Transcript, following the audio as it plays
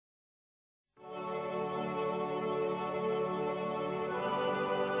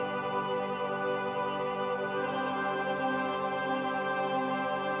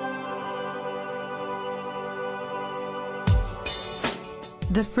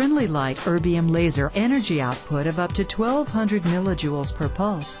The Friendly Light erbium laser energy output of up to 1200 millijoules per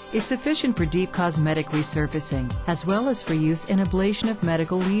pulse is sufficient for deep cosmetic resurfacing, as well as for use in ablation of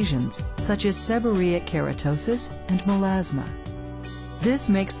medical lesions, such as seborrheic keratosis and melasma. This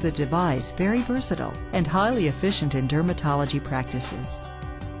makes the device very versatile and highly efficient in dermatology practices.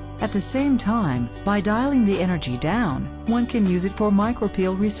 At the same time, by dialing the energy down, one can use it for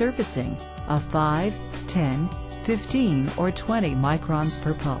micropeel resurfacing of 5, 10, 15, or 20 microns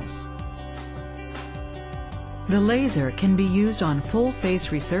per pulse. The laser can be used on full face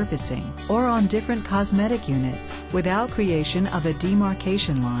resurfacing or on different cosmetic units without creation of a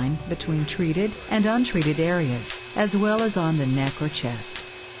demarcation line between treated and untreated areas, as well as on the neck or chest.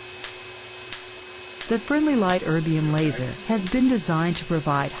 The Friendly Light erbium laser has been designed to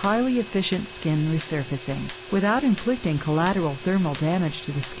provide highly efficient skin resurfacing without inflicting collateral thermal damage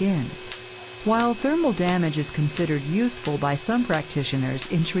to the skin. While thermal damage is considered useful by some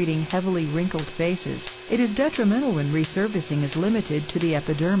practitioners in treating heavily wrinkled faces, it is detrimental when resurfacing is limited to the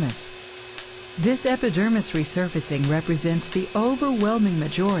epidermis. This epidermis resurfacing represents the overwhelming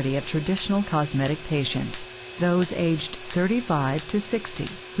majority of traditional cosmetic patients, those aged 35 to 60,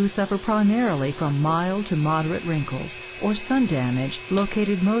 who suffer primarily from mild to moderate wrinkles or sun damage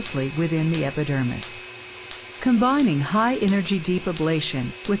located mostly within the epidermis. Combining high-energy deep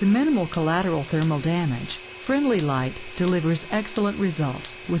ablation with minimal collateral thermal damage, Friendly Light delivers excellent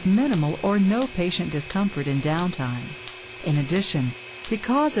results with minimal or no patient discomfort and downtime. In addition,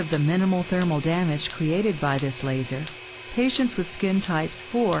 because of the minimal thermal damage created by this laser, patients with skin types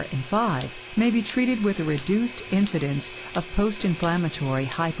 4 and 5 may be treated with a reduced incidence of post-inflammatory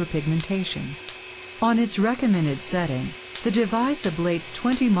hyperpigmentation. On its recommended setting, the device ablates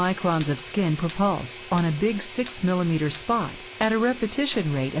 20 microns of skin per pulse on a big 6 mm spot at a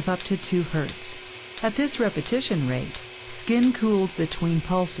repetition rate of up to 2 Hz. At this repetition rate, skin cools between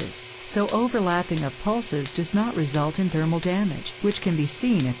pulses, so overlapping of pulses does not result in thermal damage, which can be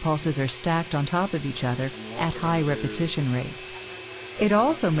seen if pulses are stacked on top of each other at high repetition rates. It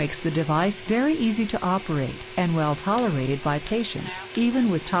also makes the device very easy to operate and well tolerated by patients,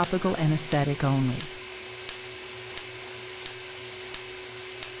 even with topical anesthetic only.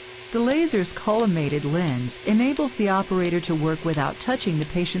 The laser's collimated lens enables the operator to work without touching the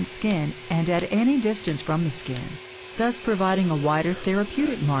patient's skin and at any distance from the skin, thus providing a wider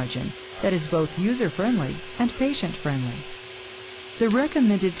therapeutic margin that is both user-friendly and patient-friendly. The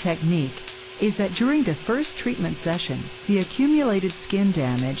recommended technique is that during the first treatment session, the accumulated skin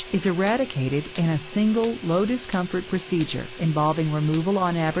damage is eradicated in a single low-discomfort procedure involving removal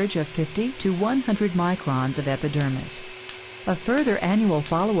on average of 50 to 100 microns of epidermis. A further annual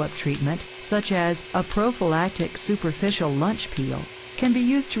follow-up treatment, such as a prophylactic superficial lunch peel, can be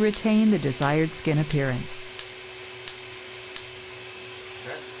used to retain the desired skin appearance.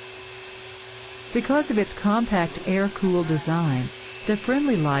 Because of its compact air-cooled design, the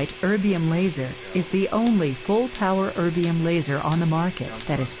Friendly Light erbium laser is the only full-power erbium laser on the market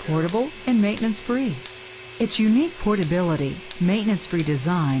that is portable and maintenance-free. Its unique portability, maintenance-free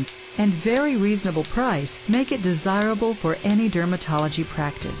design, and very reasonable price make it desirable for any dermatology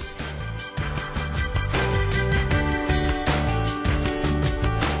practice.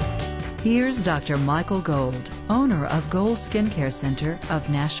 Here's Dr. Michael Gold, owner of Gold Skincare Center of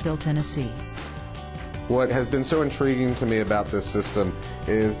Nashville, Tennessee. What has been so intriguing to me about this system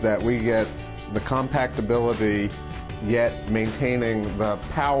is that we get the compactability yet maintaining the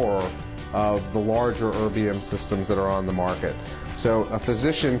power of the larger erbium systems that are on the market. So a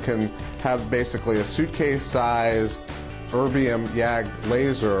physician can have basically a suitcase-sized erbium YAG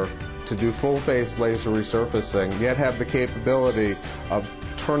laser to do full-face laser resurfacing, yet have the capability of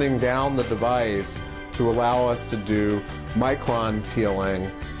turning down the device to allow us to do micron peeling,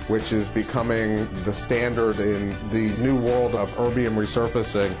 which is becoming the standard in the new world of erbium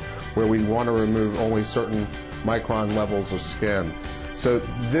resurfacing, where we want to remove only certain micron levels of skin. So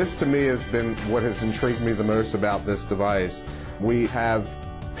this to me has been what has intrigued me the most about this device. We have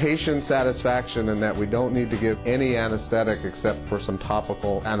patient satisfaction in that we don't need to give any anesthetic except for some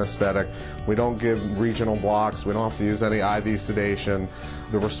topical anesthetic. We don't give regional blocks. We don't have to use any IV sedation.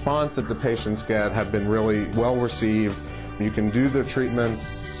 The response that the patients get have been really well received. You can do the treatments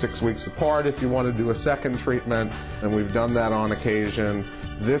 6 weeks apart if you want to do a second treatment, and we've done that on occasion.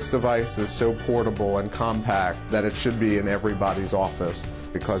 This device is so portable and compact that it should be in everybody's office,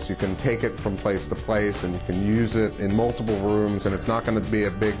 because you can take it from place to place and you can use it in multiple rooms, and it's not going to be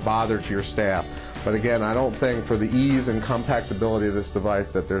a big bother to your staff. But again, I don't think for the ease and compactability of this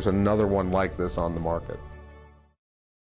device that there's another one like this on the market.